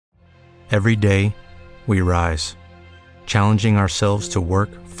Every day, we rise, challenging ourselves to work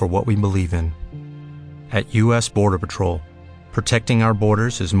for what we believe in. At U.S. Border Patrol, protecting our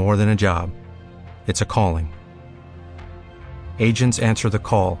borders is more than a job. It's a calling. Agents answer the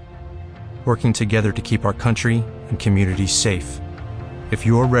call, working together to keep our country and communities safe. If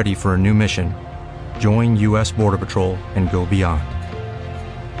you are ready for a new mission, join U.S. Border Patrol and go beyond.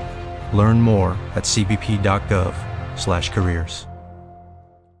 Learn more at cbp.gov/careers.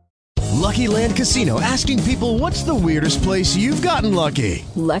 Lucky Land Casino, asking people, what's the weirdest place you've gotten lucky?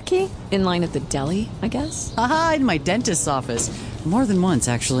 Lucky? In line at the deli, I guess? Aha, in my dentist's office. More than once,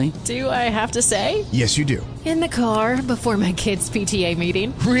 actually. Do I have to say? Yes, you do. In the car before my kids' PTA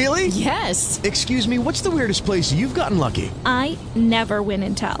meeting. Really? Yes. Excuse me, what's the weirdest place you've gotten lucky? I never win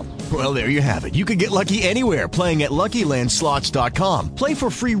and tell. Well, there you have it. You can get lucky anywhere, playing at LuckyLandSlots.com. Play for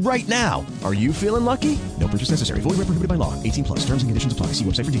free right now. Are you feeling lucky? No purchase necessary. Void where prohibited by law. 18+. Terms and conditions apply. See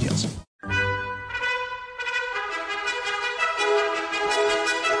website for details.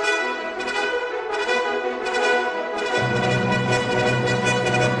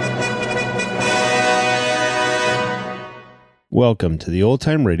 Welcome to the Old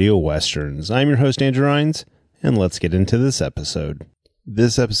Time Radio Westerns. I'm your host, Andrew Rines, and let's get into this episode.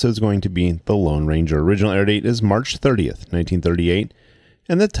 This episode is going to be The Lone Ranger. Original air date is March 30th, 1938,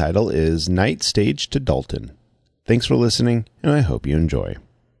 and the title is Night Stage to Dalton. Thanks for listening, and I hope you enjoy.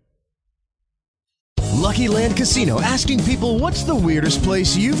 Lucky Land Casino, asking people, what's the weirdest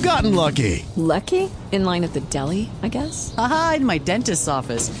place you've gotten lucky? Lucky? In line at the deli, I guess? Aha, in my dentist's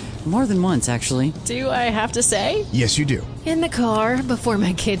office. More than once, actually. Do I have to say? Yes, you do. In the car before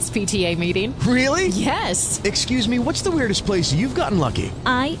my kids' PTA meeting. Really? Yes. Excuse me, what's the weirdest place you've gotten lucky?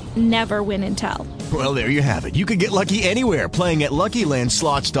 I never win and tell. Well, there you have it. You can get lucky anywhere, playing at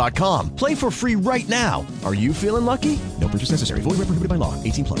LuckyLandSlots.com. Play for free right now. Are you feeling lucky? No purchase necessary. Void where prohibited by law.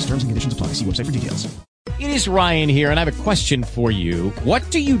 18+. Terms and conditions apply. See website for details. It is Ryan here, and I have a question for you. What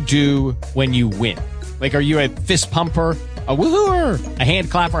do you do when you win? Like, are you a fist pumper, a woohooer, a hand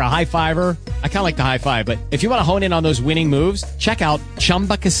clapper, a high fiver? I kind of like the high five, but if you want to hone in on those winning moves, check out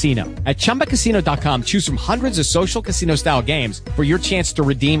Chumba Casino. At ChumbaCasino.com, choose from hundreds of social casino-style games for your chance to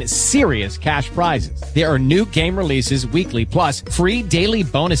redeem serious cash prizes. There are new game releases weekly, plus free daily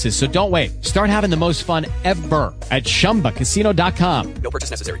bonuses. So don't wait. Start having the most fun ever at ChumbaCasino.com. No purchase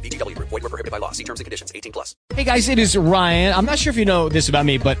necessary. VGW. Void where prohibited by law. See terms and conditions. 18+. Hey guys, it is Ryan. I'm not sure if you know this about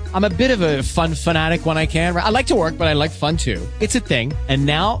me, but I'm a bit of a fun fanatic when I can. I like to work, but I like fun too. It's a thing. And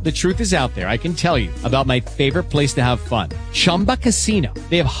now the truth is out there. I can tell you about my favorite place to have fun. Chumba Casino.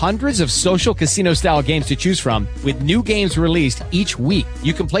 They have hundreds of social casino style games to choose from with new games released each week.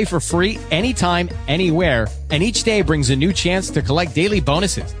 You can play for free anytime, anywhere. And each day brings a new chance to collect daily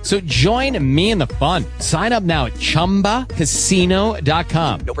bonuses. So join me in the fun. Sign up now at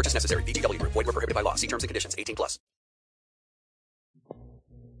ChumbaCasino.com. No purchase necessary. VGW. Void where prohibited by law. See terms and conditions. 18+.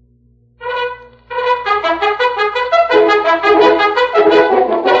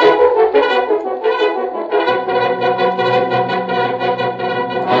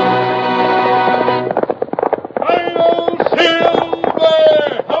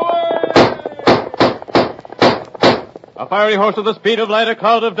 A fiery horse with the speed of light, a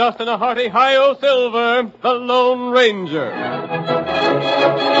cloud of dust, and a hearty hi-yo silver, the Lone Ranger.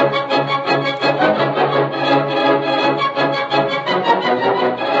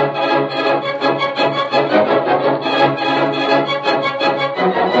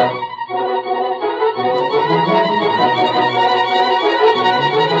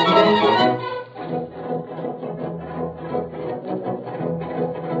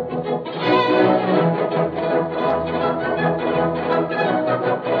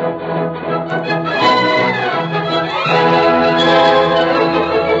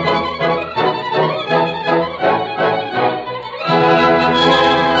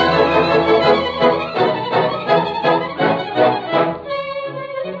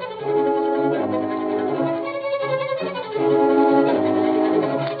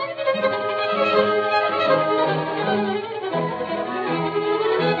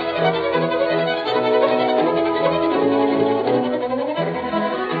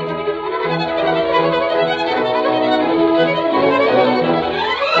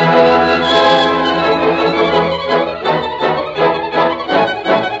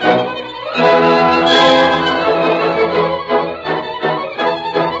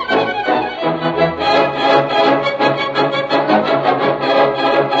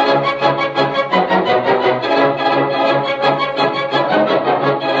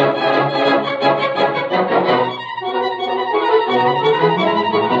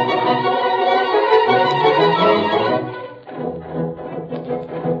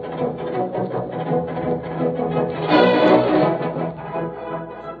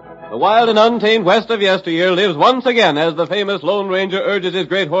 wild and untamed west of yesteryear lives once again as the famous Lone Ranger urges his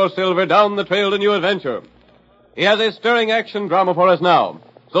great horse Silver down the trail to new adventure. He has a stirring action drama for us now.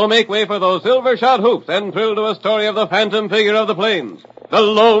 So make way for those silver-shod hoops and thrill to a story of the phantom figure of the plains. The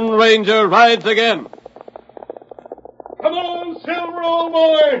Lone Ranger rides again. Come on, Silver, old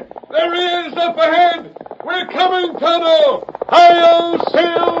boy. There he is up ahead. We're coming, Tonto. Hi-yo,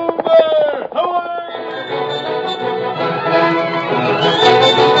 Silver!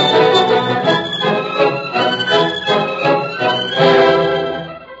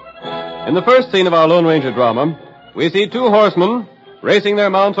 In the first scene of our Lone Ranger drama, we see two horsemen racing their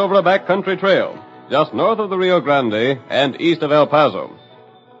mounts over a backcountry trail, just north of the Rio Grande and east of El Paso.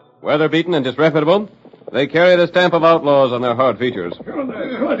 Weather-beaten and disreputable, they carry the stamp of outlaws on their hard features.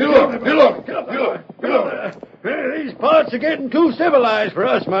 These parts are getting too civilized for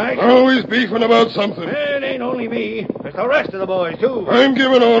us, Mike. Always beefing about something. It ain't only me. It's the rest of the boys, too. I'm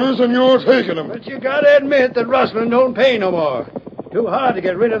giving orders and you're taking them. But you gotta admit that rustling don't pay no more. Too hard to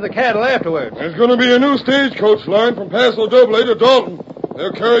get rid of the cattle afterwards. There's going to be a new stagecoach line from Paso Doble to Dalton.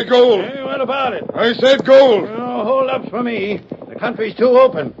 They'll carry gold. Hey, what about it? I said gold. No, hold-ups for me. The country's too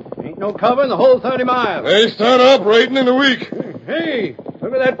open. Ain't no cover in the whole 30 miles. They start operating in a week. Hey,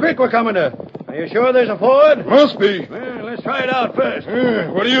 look at that creek we're coming to. Are you sure there's a ford? Must be. Well, let's try it out first.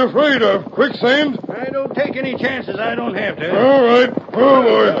 What are you afraid of? Quicksand? I don't take any chances I don't have to. All right. Oh,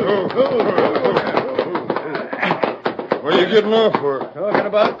 boy. What are you getting off for? Talking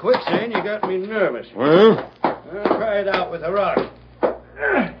about quicksand, you got me nervous. Well? I'll try it out with a rock.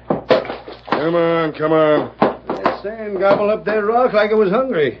 Come on. That sand gobbled up that rock like it was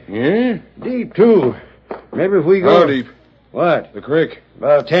hungry. Yeah? Deep, too. Maybe if we go... How deep? What? The creek.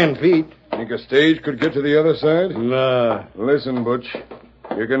 About 10 feet. Think a stage could get to the other side? Nah. Listen, Butch.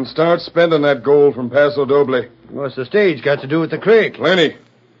 You can start spending that gold from Paso Doble. What's the stage got to do with the creek? Plenty.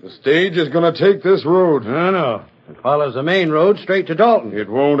 The stage is going to take this road. No. It follows the main road straight to Dalton. It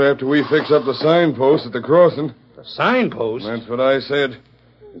won't after we fix up the signpost at the crossing. The signpost? That's what I said.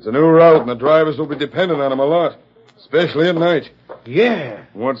 It's a new route, and the drivers will be dependent on them a lot, especially at night. Yeah.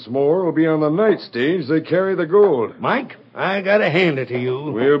 What's more, will be on the night stage they carry the gold. Mike, I gotta hand it to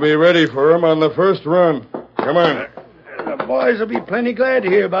you. We'll be ready for 'em on the first run. Come on. The boys will be plenty glad to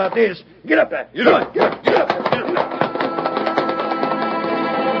hear about this. Get up there. Get up.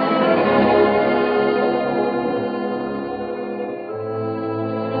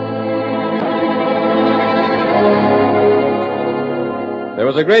 There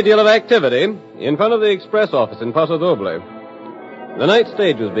was a great deal of activity in front of the express office in Paso Doble. The night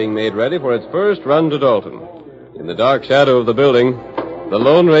stage was being made ready for its first run to Dalton. In the dark shadow of the building, the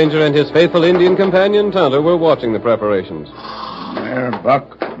Lone Ranger and his faithful Indian companion, Tonto, were watching the preparations. There,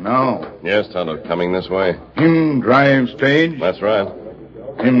 Buck. Now. Yes, Tonto, coming this way. Him drive stage? That's right.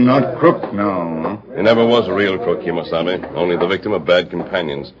 Him not crook now, huh? He never was a real crook, Kimasabi. Only the victim of bad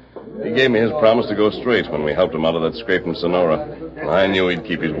companions. He gave me his promise to go straight when we helped him out of that scrape in Sonora. I knew he'd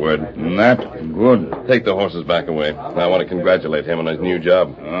keep his word. That good. Take the horses back away. I want to congratulate him on his new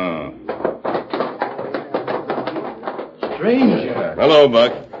job. Stranger. Hello,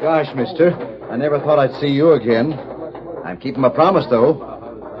 Buck. Gosh, mister, I never thought I'd see you again. I'm keeping my promise, though.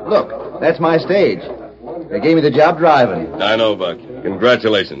 Look, that's my stage. They gave me the job driving. I know, Buck.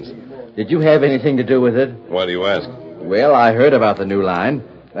 Congratulations. Did you have anything to do with it? Why do you ask? Well, I heard about the new line.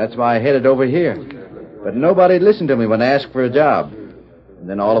 That's why I headed over here. But nobody listened to me when I asked for a job. And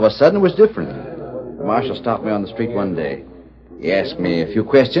then all of a sudden it was different. The marshal stopped me on the street one day. He asked me a few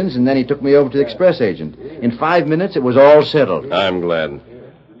questions, and then he took me over to the express agent. In 5 minutes, it was all settled. I'm glad.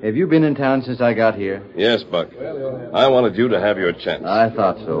 Have you been in town since I got here? Yes, Buck. I wanted you to have your chance. I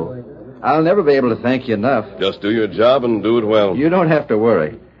thought so. I'll never be able to thank you enough. Just do your job and do it well. You don't have to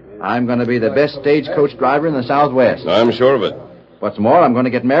worry. I'm going to be the best stagecoach driver in the Southwest. I'm sure of it. What's more, I'm going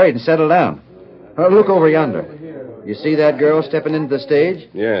to get married and settle down. Look over yonder. You see that girl stepping into the stage?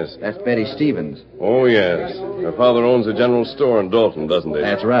 Yes. That's Betty Stevens. Oh, yes. Her father owns a general store in Dalton, doesn't he?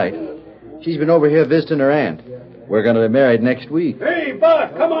 That's right. She's been over here visiting her aunt. We're going to be married next week. Hey,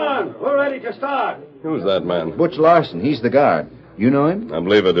 Buck, come on. We're ready to start. Who's that man? Butch Larson. He's the guard. You know him? I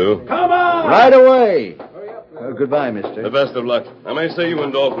believe I do. Come on! Right away. Goodbye, mister. The best of luck. I may see you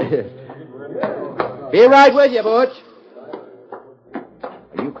in Dalton. Be right with you, Butch.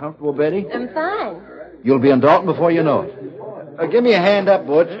 Are you comfortable, Betty? I'm fine. You'll be in Dalton before you know it. Give me a hand up,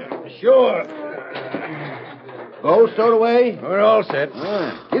 Butch. Sure. Oh, stowed away? We're all set.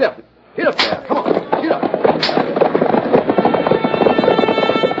 Get up. Get up there. Come on. Get up.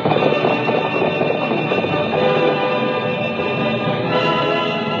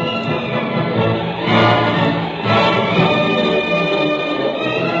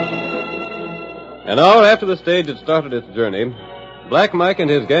 An hour after the stage had started its journey, Black Mike and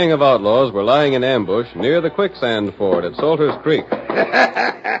his gang of outlaws were lying in ambush near the quicksand ford at Salter's Creek. What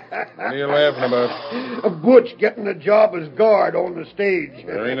are you laughing about? A Butch getting a job as guard on the stage.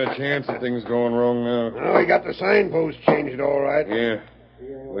 There ain't a chance that thing's going wrong now. Oh, he got the signpost changed all right. Yeah.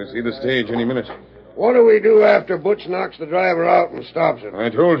 We'll see the stage any minute. What do we do after Butch knocks the driver out and stops it? I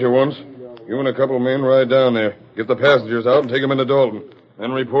told you once. You and a couple of men ride down there. Get the passengers out and take them into Dalton.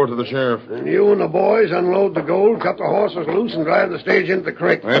 Then report to the sheriff. And you and the boys unload the gold, cut the horses loose, and drive the stage into the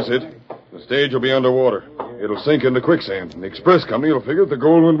creek. That's it. The stage will be underwater. It'll sink into quicksand, and the express company will figure the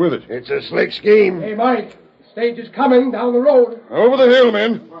gold went with it. It's a slick scheme. Hey, Mike, the stage is coming down the road. Over the hill,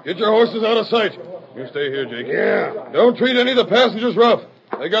 men. Get your horses out of sight. You stay here, Jake. Yeah. Don't treat any of the passengers rough.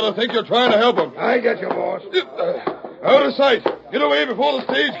 They gotta think you're trying to help them. I get you, boss. Out of sight. Get away before the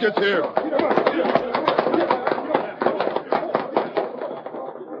stage gets here.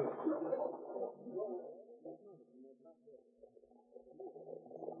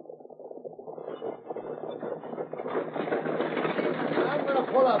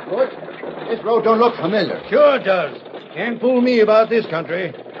 Pull up, Butch. This road don't look familiar. Sure it does. Can't fool me about this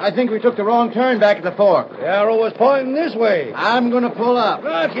country. I think we took the wrong turn back at the fork. The arrow was pointing this way. I'm going to pull up.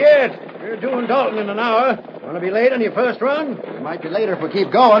 Not yet. You're doing Dalton in an hour. Want to be late on your first run? It might be later if we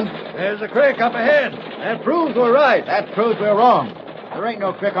keep going. There's a creek up ahead. That proves we're right. That proves we're wrong. There ain't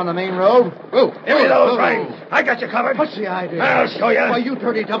no creek on the main road. Ooh, give me those reins. I got you covered. What's the idea? I'll show you. Why, you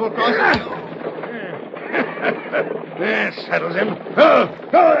dirty double-crosser. That settles him. Oh,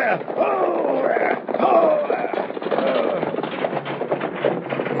 there. Oh, there. Oh, there.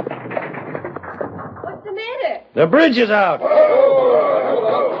 What's the matter? The bridge is out.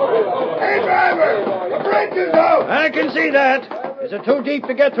 Hey, driver! The bridge is out! I can see that. Is it too deep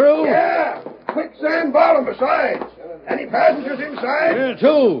to get through? Yeah. Quicksand bottom besides. Any passengers inside? Yeah,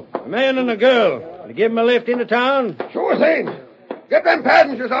 two. A man and a girl. Will you give them a lift into town? Sure thing. Get them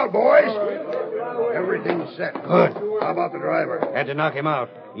passengers out, boys. Everything's set. Good. How about the driver? Had to knock him out.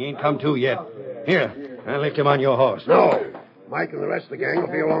 He ain't come to yet. Here, I'll lift him on your horse. No. Mike and the rest of the gang will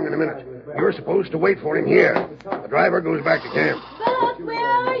be along in a minute. You're supposed to wait for him here. The driver goes back to camp. Bert, where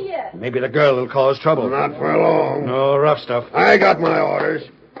are you? Maybe the girl will cause trouble. Not for long. No, rough stuff. I got my orders.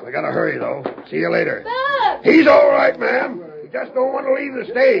 I gotta hurry, though. See you later. Bert! He's all right, ma'am. He just don't want to leave the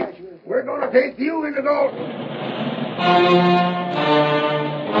stage. We're going to take you into Dalton.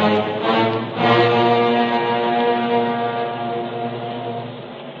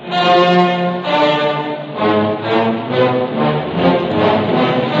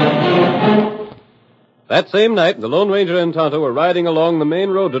 That same night, the Lone Ranger and Tonto were riding along the main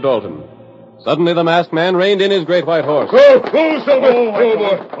road to Dalton. Suddenly, the masked man reined in his great white horse. Go, Silver! Oh,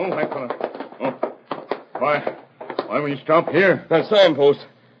 boy. Oh, white fella. Oh. Why will you stop here? That signpost.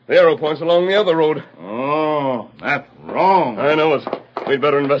 The arrow points along the other road. Oh, that's wrong. I know it. We'd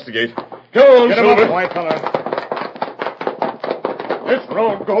better investigate. Come on, Get him Silver. up, white fella. This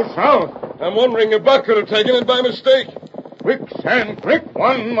road goes south. I'm wondering if Buck could have taken it by mistake. Quicksand Creek,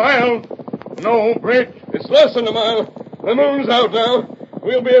 1 mile. No bridge. It's less than a mile. The moon's out now.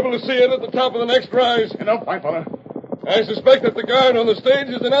 We'll be able to see it at the top of the next rise. Enough, white fella. I suspect that the guard on the stage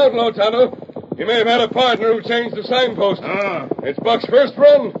is an outlaw, Tonto. He may have had a partner who changed the signpost. It's Buck's first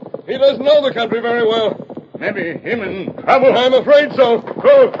run. He doesn't know the country very well. Maybe him in trouble. I'm afraid so.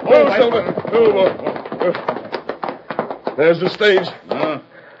 Go, Silver. Go. There's the stage.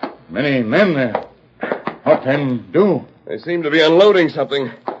 Many men there. What can do? They seem to be unloading something.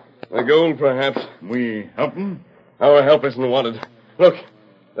 The gold, perhaps. We help them? Our help isn't wanted. Look,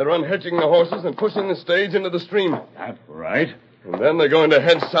 they're unhitching the horses and pushing the stage into the stream. That's right. And then they're going to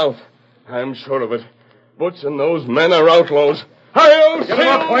head south. I'm sure of it. Butch and those men are outlaws. Hi-yo, Get him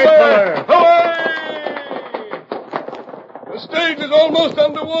up, white Silver! fella. Away! The stage is almost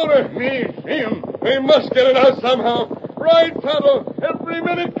underwater. Me see him. We must get it out somehow. Ride, Tonto. Every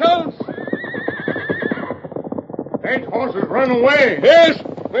minute counts. Stage horses run away. Yes,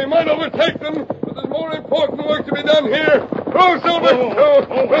 we might overtake them, but there's more important work to be done here. Go, Silver!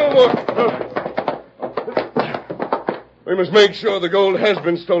 We must make sure the gold has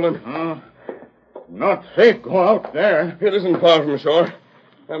been stolen. Not safe go out there. It isn't far from shore.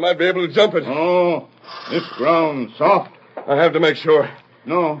 I might be able to jump it. Oh, this ground soft. I have to make sure.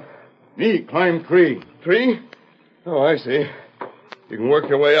 No, me climb tree. Tree? Oh, I see. You can work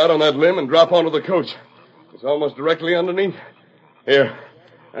your way out on that limb and drop onto the coach. It's almost directly underneath. Here,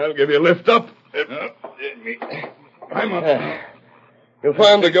 I'll give you a lift up. Climb up. You'll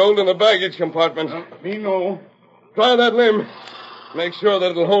find the gold in the baggage compartment. Me know. Try that limb. Make sure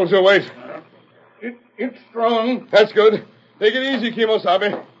that it'll hold your weight. It's strong. That's good. Take it easy,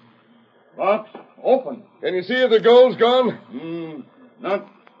 Kimosabe. Box Open. Can you see if the gold's gone?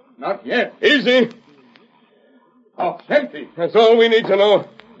 Not yet. Easy. Oh, empty. That's all we need to know.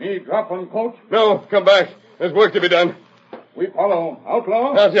 Me drop on coach? No, come back. There's work to be done. We follow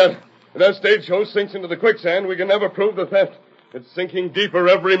outlaw? Not yet. If that stagecoach sinks into the quicksand, we can never prove the theft. It's sinking deeper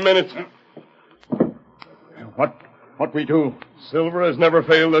every minute. What we do? Silver has never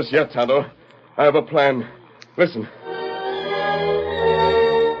failed us yet, Tonto. I have a plan. Listen.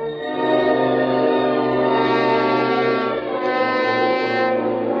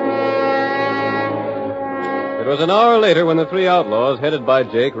 It was an hour later when the three outlaws, headed by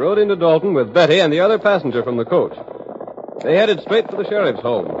Jake, rode into Dalton with Betty and the other passenger from the coach. They headed straight for the sheriff's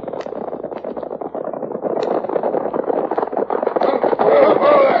home.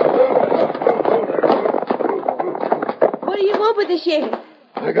 What do you want with the sheriff?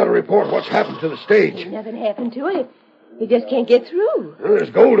 I got to report what's happened to the stage. Nothing happened to it. He just can't get through. Well,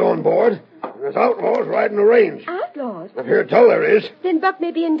 there's gold on board. And there's outlaws riding the range. Outlaws? I've heard tell there is. Then Buck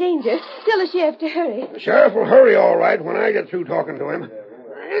may be in danger. Tell the sheriff to hurry. The sheriff will hurry all right when I get through talking to him.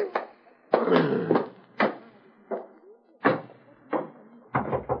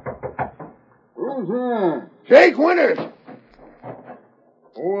 Who's there? Jake Winters.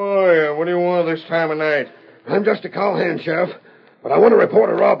 Why, what do you want this time of night? I'm just a cowhand, Sheriff, but I want to report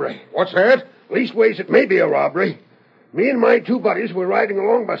a robbery. What's that? Leastways, it may be a robbery. Me and my two buddies were riding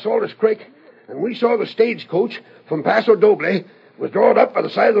along by Salters Creek, and we saw the stagecoach from Paso Doble was drawn up by the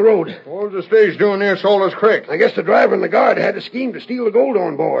side of the road. What was the stage doing near Salters Creek? I guess the driver and the guard had a scheme to steal the gold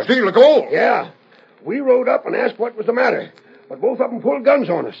on board. Steal the gold? Yeah. We rode up and asked what was the matter, but both of them pulled guns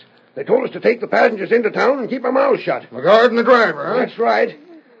on us. They told us to take the passengers into town and keep our mouths shut. The guard and the driver, huh? That's right.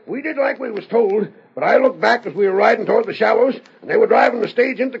 We did like we was told, but I looked back as we were riding toward the shallows, and they were driving the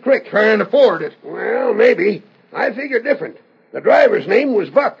stage into the creek. Trying to ford it. Well, maybe. I figured different. The driver's name was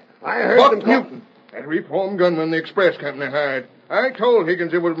Buck. I heard Buck them call... Newton. That reformed gunman the express company hired. I told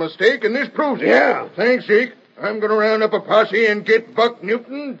Higgins it was a mistake, and this proves it. Yeah. Thanks, Zeke. I'm going to round up a posse and get Buck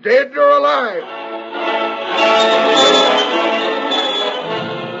Newton dead or alive.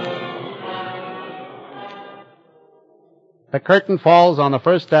 The curtain falls on the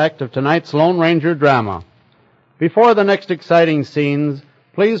first act of tonight's Lone Ranger drama. Before the next exciting scenes,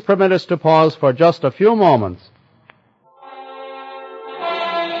 please permit us to pause for just a few moments.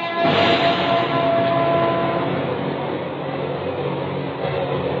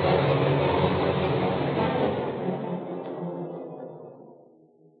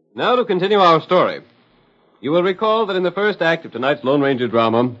 Now to continue our story. You will recall that in the first act of tonight's Lone Ranger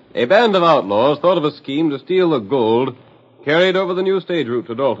drama, a band of outlaws thought of a scheme to steal the gold carried over the new stage route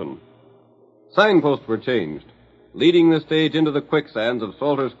to Dalton. Signposts were changed, leading the stage into the quicksands of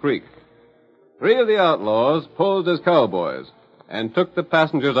Salters Creek. Three of the outlaws posed as cowboys and took the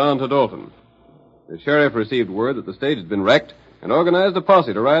passengers on to Dalton. The sheriff received word that the stage had been wrecked and organized a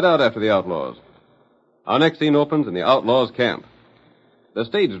posse to ride out after the outlaws. Our next scene opens in the outlaws' camp. The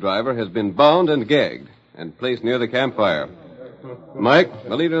stage driver has been bound and gagged and placed near the campfire. Mike,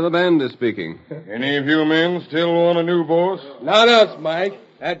 the leader of the band, is speaking. Any of you men still want a new boss? Not us, Mike.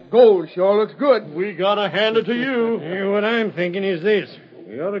 That gold sure looks good. We gotta hand it to you. What I'm thinking is this.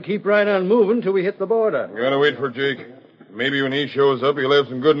 We ought to keep right on moving till we hit the border. We gotta wait for Jake. Maybe when he shows up, he'll have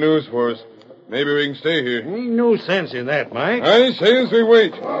some good news for us. Maybe we can stay here. Ain't no sense in that, Mike. I say as we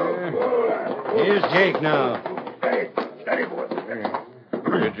wait. Here's Jake now. Hey, steady, boy.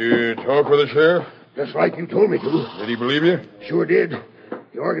 Did you talk with the sheriff? Just like you told me to. Did he believe you? Sure did.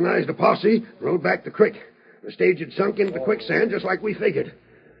 He organized a posse, rode back the creek. The stage had sunk into the quicksand just like we figured.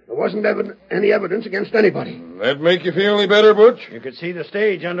 There wasn't any evidence against anybody. That make you feel any better, Butch? You could see the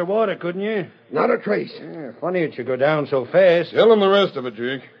stage underwater, couldn't you? Not a trace. Yeah, funny it should go down so fast. Tell him the rest of it,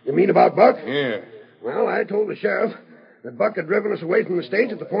 Jake. You mean about Buck? Yeah. Well, I told the sheriff that Buck had driven us away from the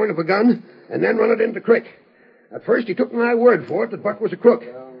stage at the point of a gun and then run it into the creek. At first, he took my word for it that Buck was a crook.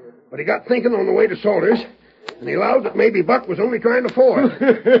 But he got thinking on the way to Salters, and he allowed that maybe Buck was only trying to ford.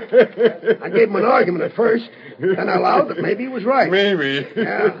 I gave him an argument at first, and I allowed that maybe he was right. Maybe.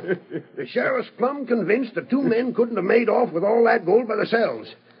 Yeah. The sheriff's plumb convinced the two men couldn't have made off with all that gold by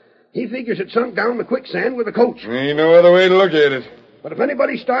themselves. He figures it sunk down the quicksand with the coach. Ain't no other way to look at it. But if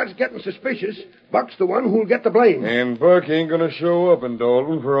anybody starts getting suspicious, Buck's the one who'll get the blame. And Buck ain't gonna show up in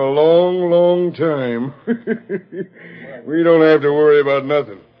Dalton for a long, long time. We don't have to worry about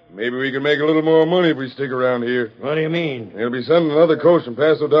nothing. Maybe we can make a little more money if we stick around here. What do you mean? They'll be sending another coach from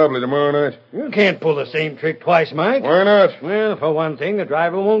Paso Doble tomorrow night. You can't pull the same trick twice, Mike. Why not? Well, for one thing, the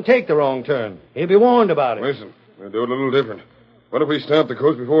driver won't take the wrong turn. He'll be warned about it. Listen, we'll do it a little different. What if we stop the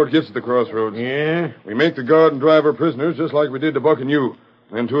coach before it gets to the crossroads? Yeah? We make the guard and driver prisoners just like we did to Buck and you.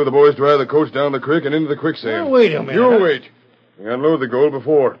 Then 2 of the boys drive the coach down the creek and into the quicksand. Now, wait a minute. You wait. We unload the gold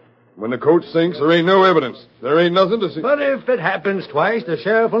before. When the coach sinks, there ain't no evidence. There ain't nothing to see. But if it happens twice, the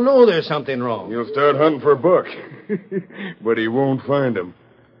sheriff will know there's something wrong. He'll start hunting for Buck. But he won't find him.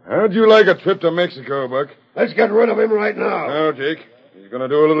 How'd you like a trip to Mexico, Buck? Let's get rid of him right now. No, Jake. He's going to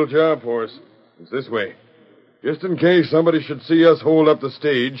do a little job for us. It's this way. Just in case somebody should see us hold up the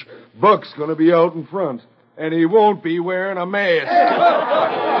stage, Buck's going to be out in front. And he won't be wearing a mask.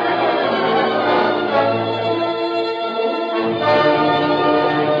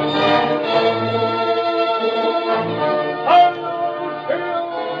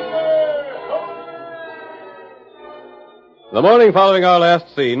 The morning following our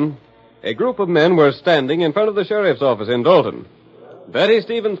last scene, a group of men were standing in front of the sheriff's office in Dalton. Betty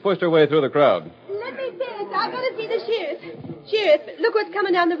Stevens pushed her way through the crowd. Let me finish. I've got to see the sheriff. Sheriff, look what's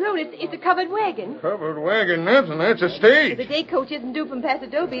coming down the road. It's a covered wagon. Covered wagon? Nothing. That's a stage. The day coach isn't due from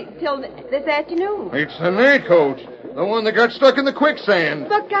Pasadena till this afternoon. It's the night coach. The one that got stuck in the quicksand.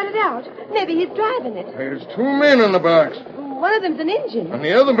 Buck got it out. Maybe he's driving it. There's 2 men in the box. One of them's an engine. And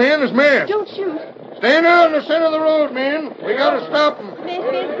the other man is masked. Don't shoot. Stand out in the center of the road, men. We gotta stop him.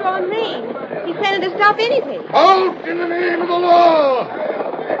 Masked man's drawing rein. He's planning to stop anything. Halt in the name of the law.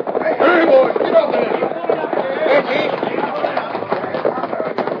 Hurry, boys. Get up there.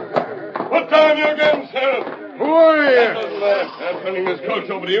 What time you again, Sheriff? Who are you? That doesn't matter. I'm turning this coach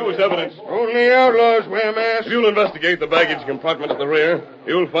over to you as evidence. Only outlaws wear masks. If you'll investigate the baggage compartment at the rear,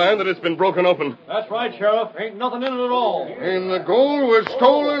 you'll find that it's been broken open. That's right, Sheriff. Ain't nothing in it at all. And the gold was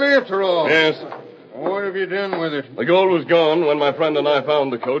stolen after all. Yes. What have you done with it? The gold was gone when my friend and I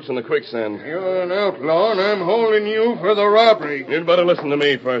found the coach in the quicksand. You're an outlaw, and I'm holding you for the robbery. You'd better listen to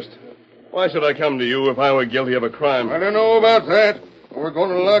me first. Why should I come to you if I were guilty of a crime? I don't know about that. We're going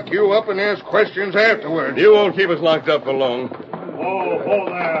to lock you up and ask questions afterwards. You won't keep us locked up for long. Oh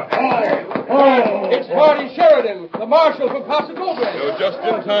there. It's Marty Sheridan, the marshal from Pasadena. You're just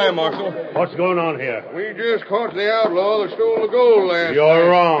in time, Marshal. What's going on here? We just caught the outlaw that stole the gold last You're night.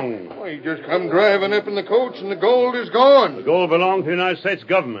 wrong. Well, he just come driving up in the coach, and the gold is gone. The gold belongs to the United States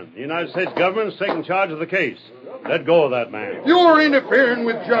government. The United States government's taking charge of the case. Let go of that man. You're interfering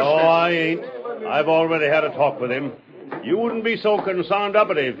with justice. No, I ain't. I've already had a talk with him. You wouldn't be so concerned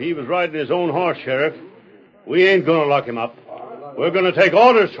about it if he was riding his own horse, Sheriff. We ain't going to lock him up. We're going to take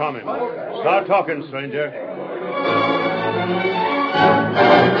orders from him. Start talking, stranger.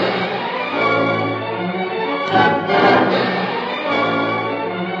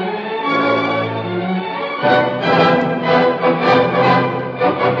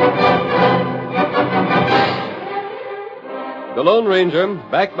 The Lone Ranger,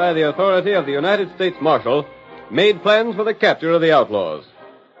 backed by the authority of the United States Marshal, made plans for the capture of the outlaws.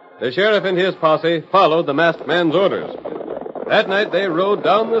 The sheriff and his posse followed the masked man's orders. That night they rode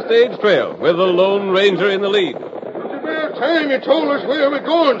down the stage trail with the Lone Ranger in the lead. It's about time you told us where we're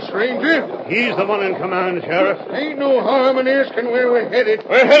going, stranger. He's the one in command, Sheriff. Ain't no harm in asking where we're headed.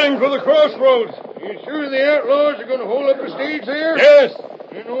 We're heading for the crossroads. You sure the outlaws are going to hold up the stage there? Yes.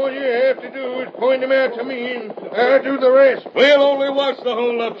 Then all you have to do is point them out to me, and I'll do the rest. We'll only watch the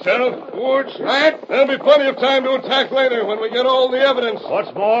hold-up, Sheriff. What's that? There'll be plenty of time to attack later when we get all the evidence.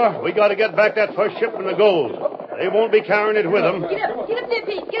 What's more, we got to get back that first shipment of gold. They won't be carrying it with them. Get up there,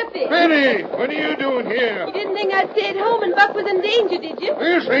 Pete. Get up there. Betty, what are you doing here? You didn't think I'd stay at home and Buck was in danger, did you?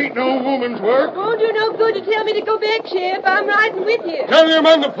 This ain't no woman's work. Won't do no good to tell me to go back, Sheriff. I'm riding with you. Tell your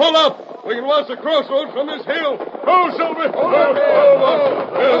men to pull up. We can watch the crossroads from this hill. Go, Silver.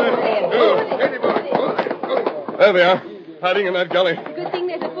 There they are, hiding in that gully. Good thing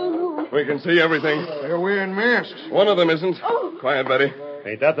there's a full moon. We can see everything. They're wearing masks. One of them isn't. Oh. Quiet, Betty.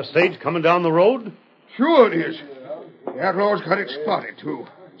 Ain't that the stage coming down the road? Sure it is. The outlaws got it spotted, too.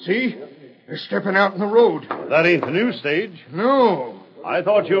 See? They're stepping out in the road. That ain't the new stage. No. I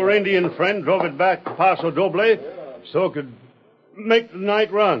thought your Indian friend drove it back to Paso Doble so it could make the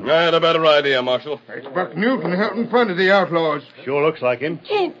night run. I had a better idea, Marshal. It's Buck Newton out in front of the outlaws. Sure looks like him.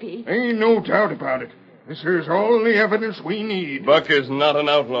 Can't be. Ain't no doubt about it. This is all the evidence we need. Buck is not an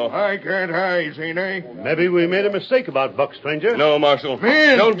outlaw. I got eyes, ain't I? Maybe we made a mistake about Buck, stranger. No, Marshal.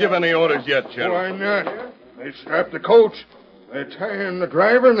 Man! Don't give any orders yet, Sheriff. Why not? They strapped the coach. They're tying the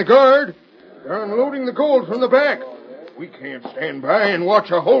driver and the guard. They're unloading the gold from the back. We can't stand by and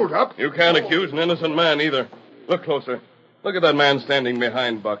watch a hold-up. You can't accuse an innocent man either. Look closer. Look at that man standing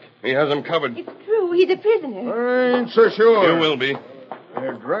behind Buck. He has him covered. It's true. He's a prisoner. I ain't so sure. You will be.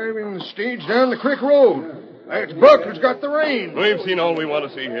 They're driving the stage down the creek road. That's Buck who's got the reins. We've seen all we want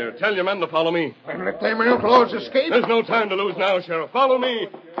to see here. Tell your men to follow me. And let them outlaws escape. There's no time to lose now, Sheriff. Follow me.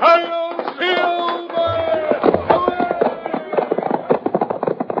 Hi-yo, Silver!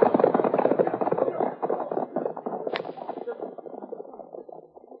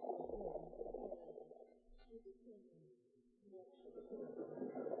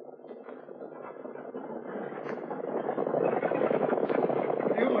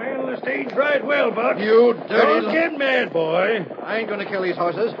 stage right well, Buck. You dirty... Don't get mad, boy. I ain't gonna kill these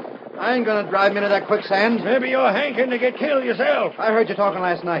horses. I ain't gonna drive them into that quicksand. Maybe you're hankering to get killed yourself. I heard you talking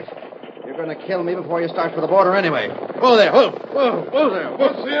last night. You're gonna kill me before you start for the border anyway. Whoa there, whoa. Whoa there.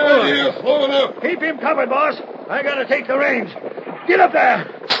 What's the idea? Slow it up. Keep him covered, boss. I gotta take the reins. Get up there.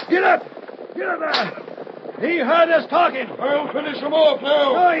 Get up. Get up there. He heard us talking. I'll finish him off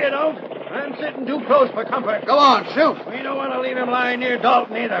now. No, you don't. I'm sitting too close for comfort. Go on, shoot. We don't want to leave him lying near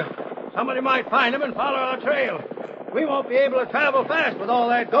Dalton either. Somebody might find him and follow our trail. We won't be able to travel fast with all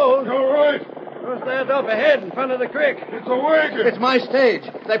that gold. You're right. What's that up ahead in front of the creek? It's a wagon. It's my stage.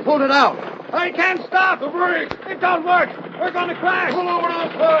 They pulled it out. I can't stop. The brake. It don't work. We're going to crash. Pull over to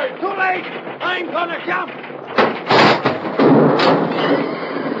the side. Too late. I'm going to jump.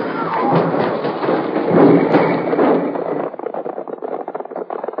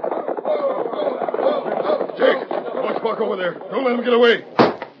 Jake, watch Buck over there. Don't let him get away.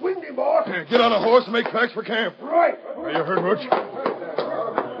 Windy, boss. Get on a horse and make tracks for camp. Right. Are you hurt, Butch?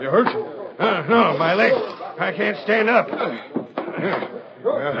 You hurt? No, my leg. I can't stand up. I'll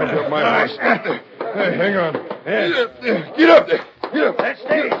help you up my horse. Hey, hang on. Get up there. Get up. That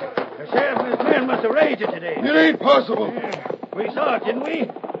stage. The sheriff and his men must have raised it today. It ain't possible. We saw it, didn't we?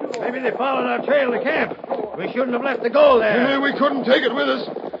 Maybe they followed our trail to camp. We shouldn't have left the gold there. Yeah, we couldn't take it with us.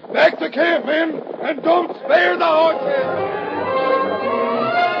 Back to camp, men, and don't spare the horses.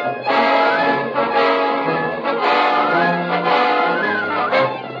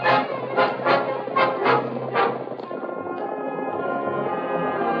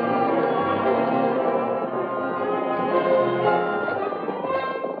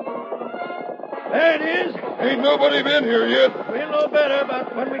 There it is. Ain't nobody been here yet. We'll know better,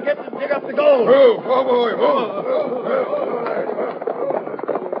 but when we get to dig up the gold. Oh, boy.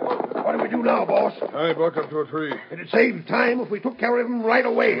 What do we do now, boss? Tie Buck up to a tree. It'd save time if we took care of him right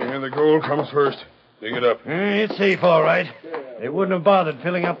away. And the gold comes first. Dig it up. It's safe, all right. They wouldn't have bothered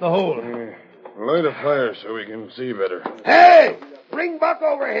filling up the hole. Light a fire so we can see better. Hey! Bring Buck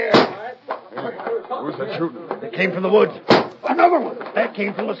over here. Who's that shooting? It came from the woods. Another one. That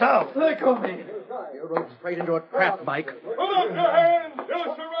came from the south. Let go of me. You rode straight into a trap, Mike. Put up your hands.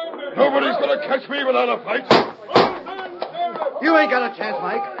 You're surrounded. Nobody's going to catch me without a fight. You ain't got a chance,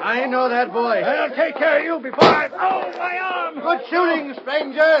 Mike. I know that boy. I'll take care of you before I... Oh, my arm! Good shooting,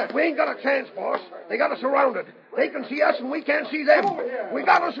 stranger. We ain't got a chance, boss. They got us surrounded. They can see us and we can't see them. We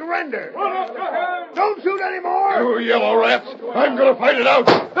got to surrender. Don't shoot anymore. You yellow rats. I'm going to fight it out.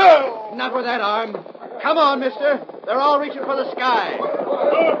 Not with that arm. Come on, mister. They're all reaching for the sky.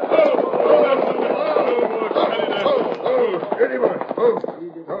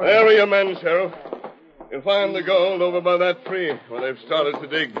 There are your men, Sheriff. You'll find the gold over by that tree where they've started to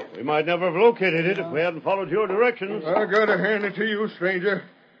dig. We might never have located it if we hadn't followed your directions. I gotta hand it to you, stranger.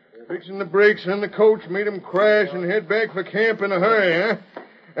 Fixing the brakes on the coach made him crash and head back for camp in a hurry, huh?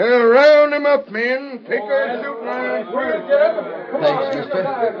 Round him up, men. Take our shooting irons. Thanks,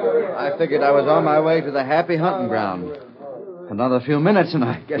 mister. I figured I was on my way to the happy hunting ground. Another few minutes and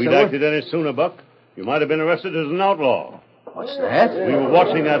I guess We'd acted any sooner, Buck. You might have been arrested as an outlaw. What's that? We were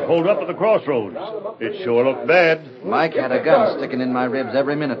watching that hold-up at the crossroads. It sure looked bad. Mike had a gun sticking in my ribs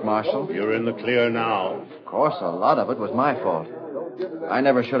every minute, Marshal. You're in the clear now. Of course, a lot of it was my fault. I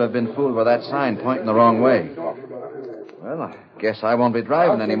never should have been fooled by that sign pointing the wrong way. Well, I guess I won't be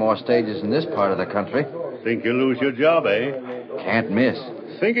driving any more stages in this part of the country. Think you'll lose your job, eh? Can't miss.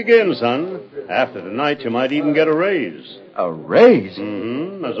 Think again, son. After tonight, you might even get a raise. A raise?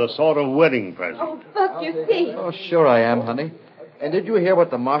 Mm-hmm. As a sort of wedding present. Oh, Buck, you see. Oh, sure I am, honey. And did you hear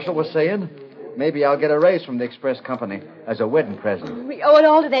what the marshal was saying? Maybe I'll get a raise from the express company as a wedding present. We owe it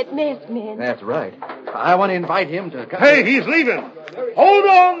all to that masked man. That's right. I want to invite him to... Hey, he's leaving. Hold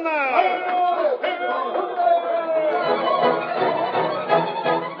on now.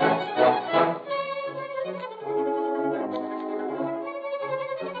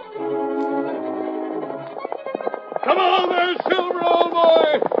 Come on there, Silver, old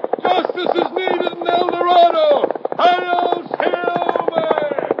boy! Justice is needed in El Dorado! Hi-yo, Silver!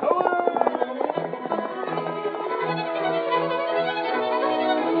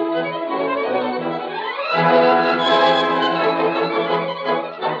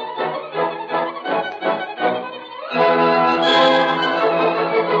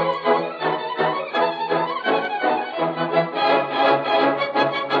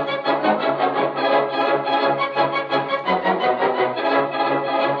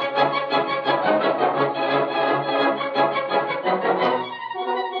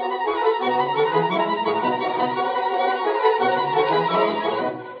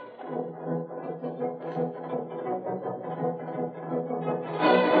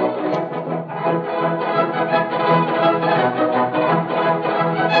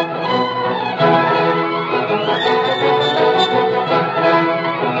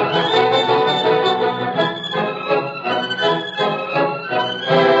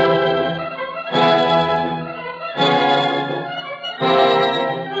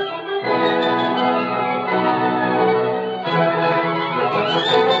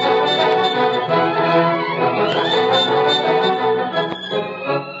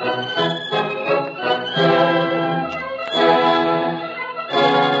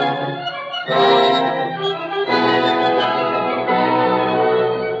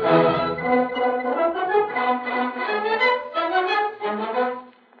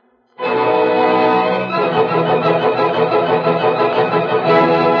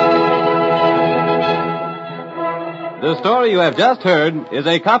 story you have just heard is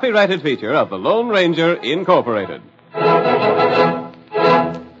a copyrighted feature of the Lone Ranger, Incorporated.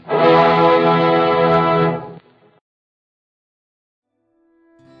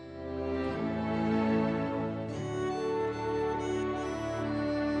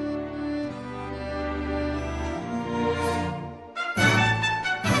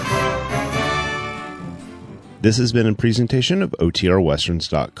 This has been a presentation of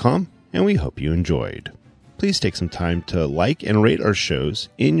OTRWesterns.com, and we hope you enjoyed. Please take some time to like and rate our shows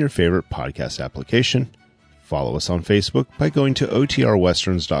in your favorite podcast application. Follow us on Facebook by going to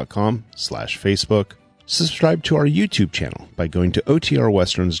OTRWesterns.com/Facebook. Subscribe to our YouTube channel by going to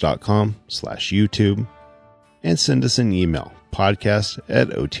OTRWesterns.com/YouTube. And send us an email,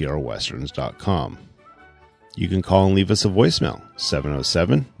 podcast@OTRWesterns.com. You can call and leave us a voicemail,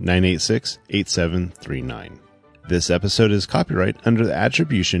 707-986-8739. This episode is copyright under the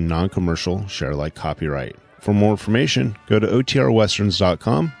Attribution Non-Commercial Share-alike copyright. For more information, go to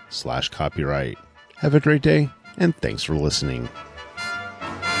OTRWesterns.com/copyright. Have a great day, and thanks for listening.